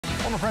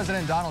Former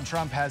President Donald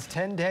Trump has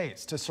 10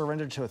 days to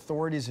surrender to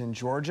authorities in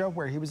Georgia,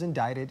 where he was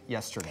indicted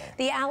yesterday.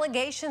 The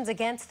allegations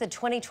against the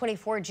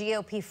 2024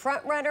 GOP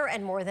frontrunner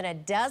and more than a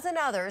dozen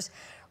others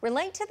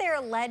relate to their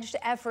alleged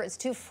efforts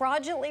to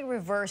fraudulently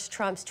reverse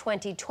Trump's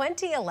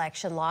 2020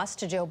 election loss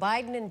to Joe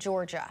Biden in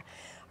Georgia.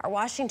 Our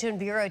Washington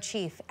bureau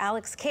chief,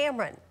 Alex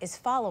Cameron, is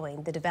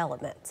following the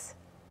developments.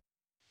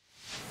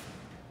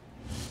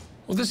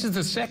 Well, this is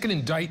the second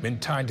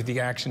indictment tied to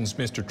the actions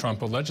Mr.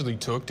 Trump allegedly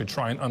took to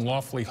try and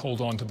unlawfully hold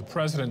on to the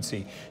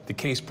presidency. The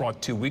case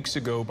brought 2 weeks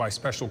ago by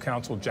special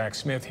counsel Jack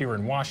Smith here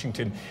in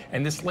Washington,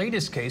 and this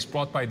latest case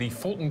brought by the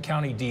Fulton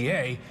County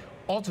DA,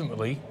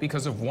 ultimately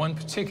because of one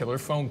particular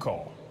phone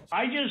call.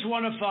 I just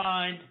want to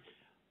find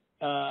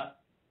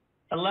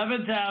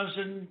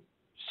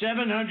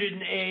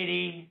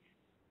 11,780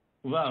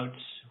 votes,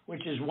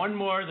 which is one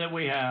more than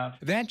we have.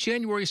 That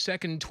January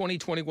 2nd,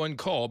 2021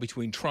 call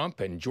between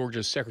Trump and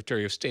Georgia's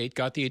Secretary of State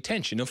got the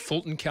attention of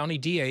Fulton County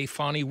DA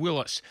Fani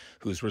Willis,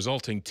 whose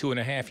resulting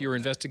 2.5-year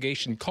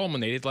investigation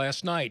culminated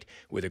last night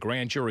with a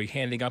grand jury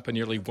handing up a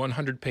nearly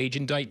 100-page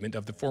indictment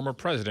of the former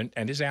president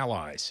and his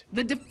allies.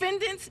 The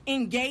defendants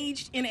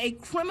engaged in a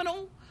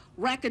criminal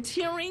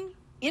racketeering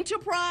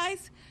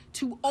enterprise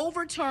to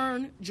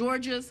overturn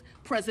Georgia's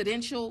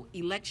presidential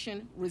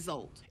election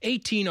result.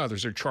 18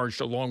 others are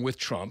charged along with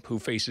Trump, who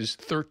faces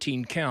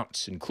 13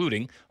 counts,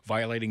 including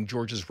violating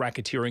Georgia's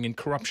racketeering and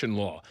corruption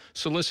law,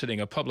 soliciting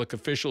a public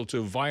official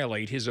to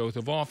violate his oath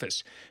of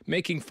office,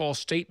 making false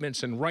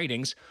statements and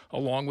writings,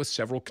 along with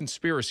several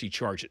conspiracy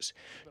charges.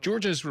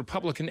 Georgia's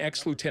Republican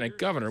ex-lieutenant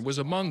governor was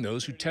among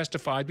those who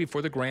testified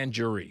before the grand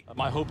jury.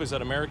 My hope is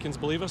that Americans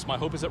believe us. My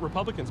hope is that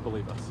Republicans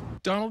believe us.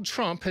 Donald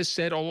Trump has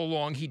said all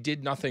along he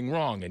did nothing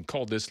wrong and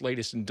called this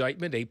latest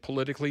indictment a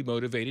politically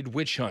motivated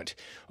witch hunt.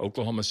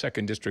 Oklahoma's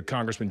 2nd District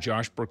Congressman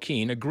Josh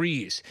Burkeen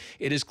agrees.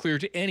 It is clear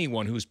to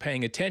anyone who's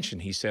paying attention,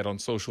 he said on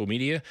social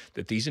media,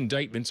 that these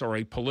indictments are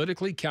a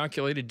politically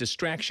calculated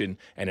distraction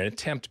and an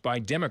attempt by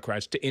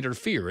Democrats to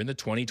interfere in the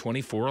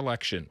 2024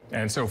 election.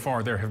 And so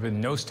far, there have been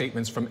no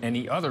statements from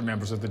any other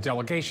members of the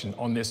delegation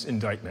on this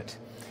indictment.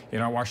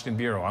 In our Washington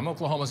bureau, I'm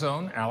Oklahoma's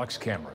own Alex Cameron.